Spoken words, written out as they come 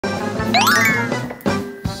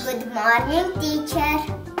morning, teacher.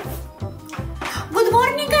 Good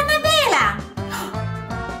morning, Anabella.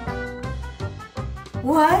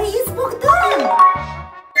 Where is Bogdan?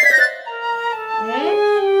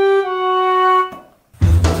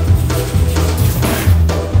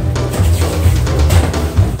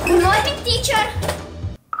 Good morning, teacher.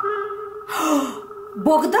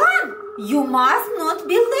 Bogdan, you must not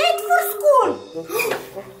be late for school.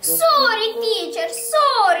 Sorry, teacher,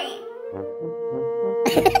 sorry.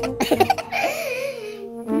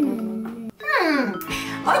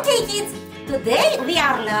 Okay, kids, today we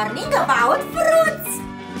are learning about fruits.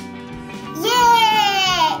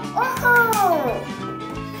 Yay! Oh!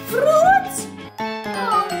 Fruits?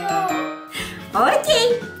 Oh no! Okay,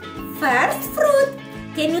 first fruit.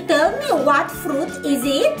 Can you tell me what fruit is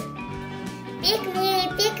it? Pick me,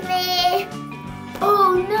 pick me.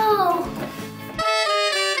 Oh no!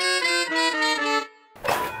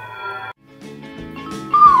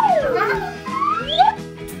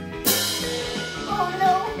 Oh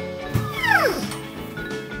no!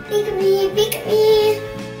 Pick me, pick me.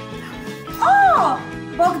 Oh,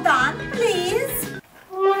 Bogdan, please.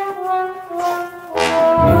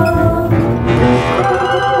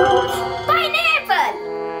 Pineapple!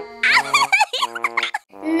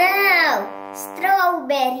 No!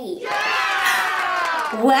 Strawberry!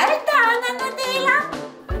 Well done, Anabella.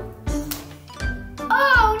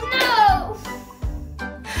 Oh no!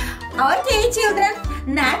 Okay, children,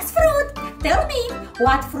 next fruit. Tell me,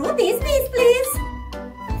 what fruit is this, please?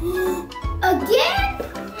 Again?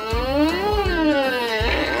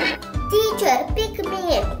 Teacher, pick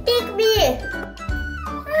me, pick me.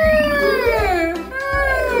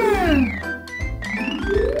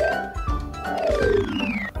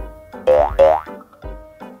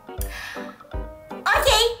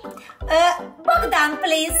 Okay, Bogdan,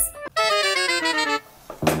 please.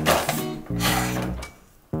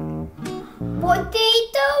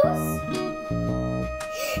 Potatoes?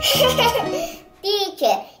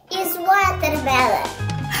 Teacher, it's watermelon.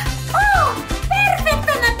 Oh, perfect,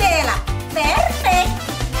 Anabella. Perfect.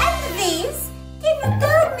 And this, can you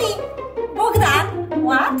tell me, Bogdan,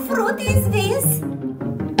 what fruit is this?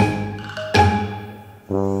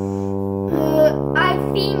 I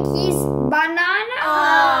think it's banana.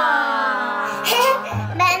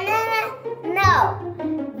 Banana? No.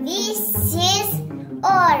 This is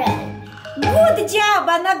orange. Good job,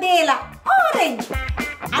 Anabella. Orange.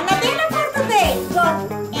 Anabella for today got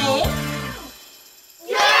A.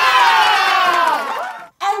 Yeah!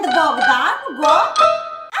 And Bogdan got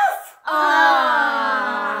F.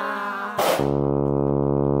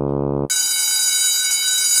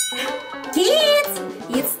 Kids,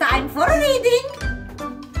 it's time for reading.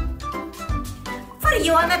 For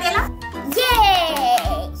you, Anabella.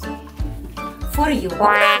 Yay! For you,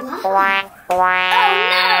 Bogdan. Oh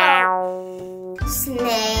no!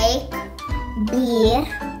 Snake, bear,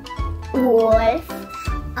 wolf,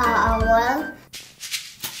 owl,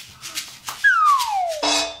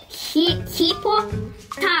 hippopotamus,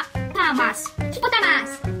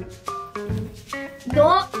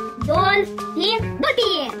 dolphin,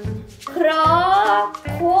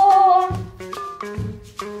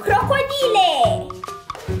 crocodile,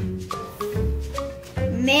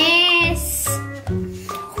 mess.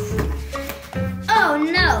 Oh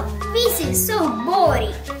no, this is so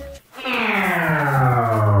boring.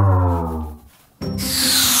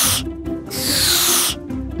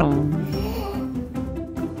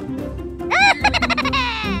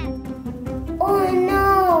 Oh no.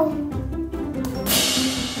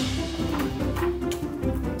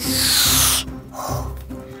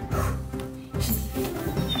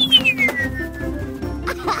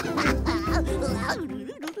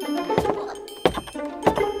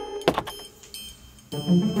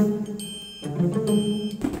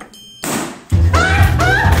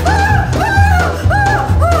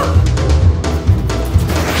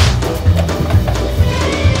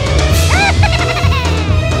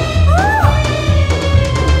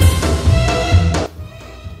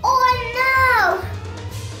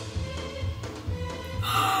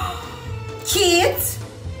 Kids,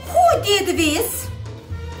 who did this?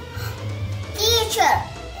 Teacher,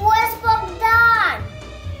 where's Bogdan?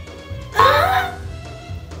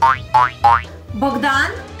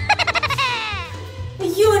 Bogdan?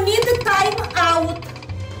 You need time out.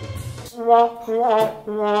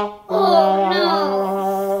 Oh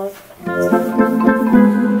no.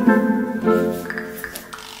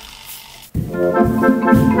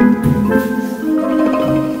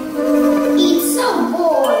 It's so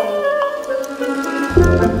boring.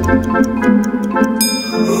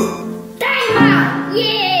 Time out!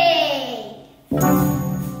 Yay!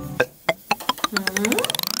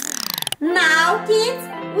 kids,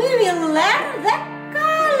 we will learn the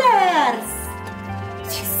colors.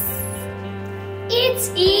 Yes!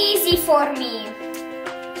 It's easy for me.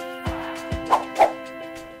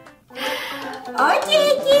 Okay,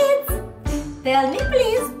 kids. Tell me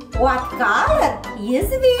please, what color is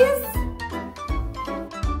this?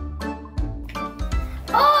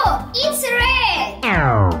 Oh, it's red.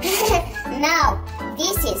 No,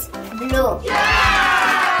 this is blue.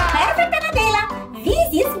 Perfect, Anabella. This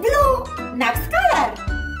is blue. Next color.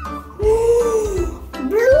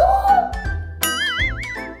 Blue?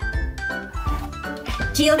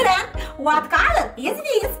 Children, what color is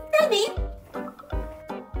this? Tell me.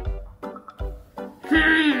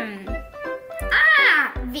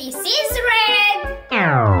 This is red.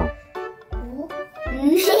 No,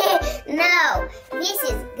 this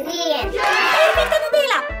is green. Perfect,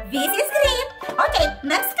 Anabella. This is green. Okay,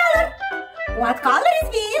 next color. What color is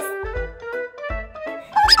this?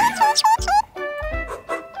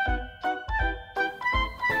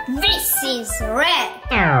 This is red.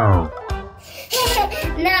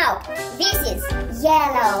 No, this is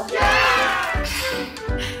yellow.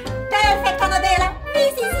 Perfect, Anabella.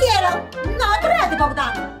 This is yellow, not red,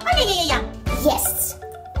 Bogdan. Yeah. Yes,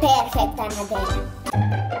 perfect, Anabella.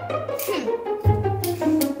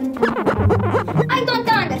 I don't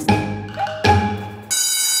understand.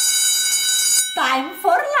 Time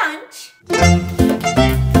for lunch.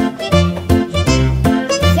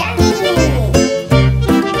 Yummy!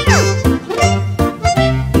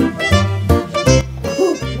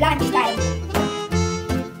 Lunchtime.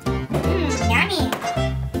 Yummy!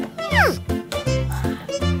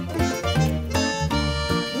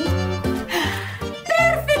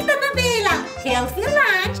 Perfect, Anabella. Healthy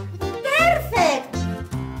lunch. Perfect.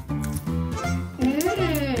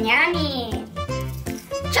 Yummy!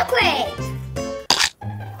 Chocolate!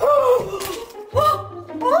 Oh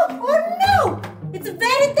no! It's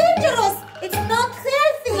very dangerous. It's not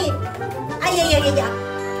healthy. Ay.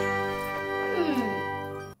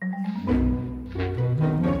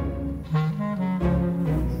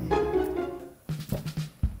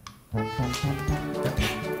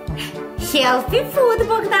 Healthy food,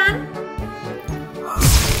 Bogdan.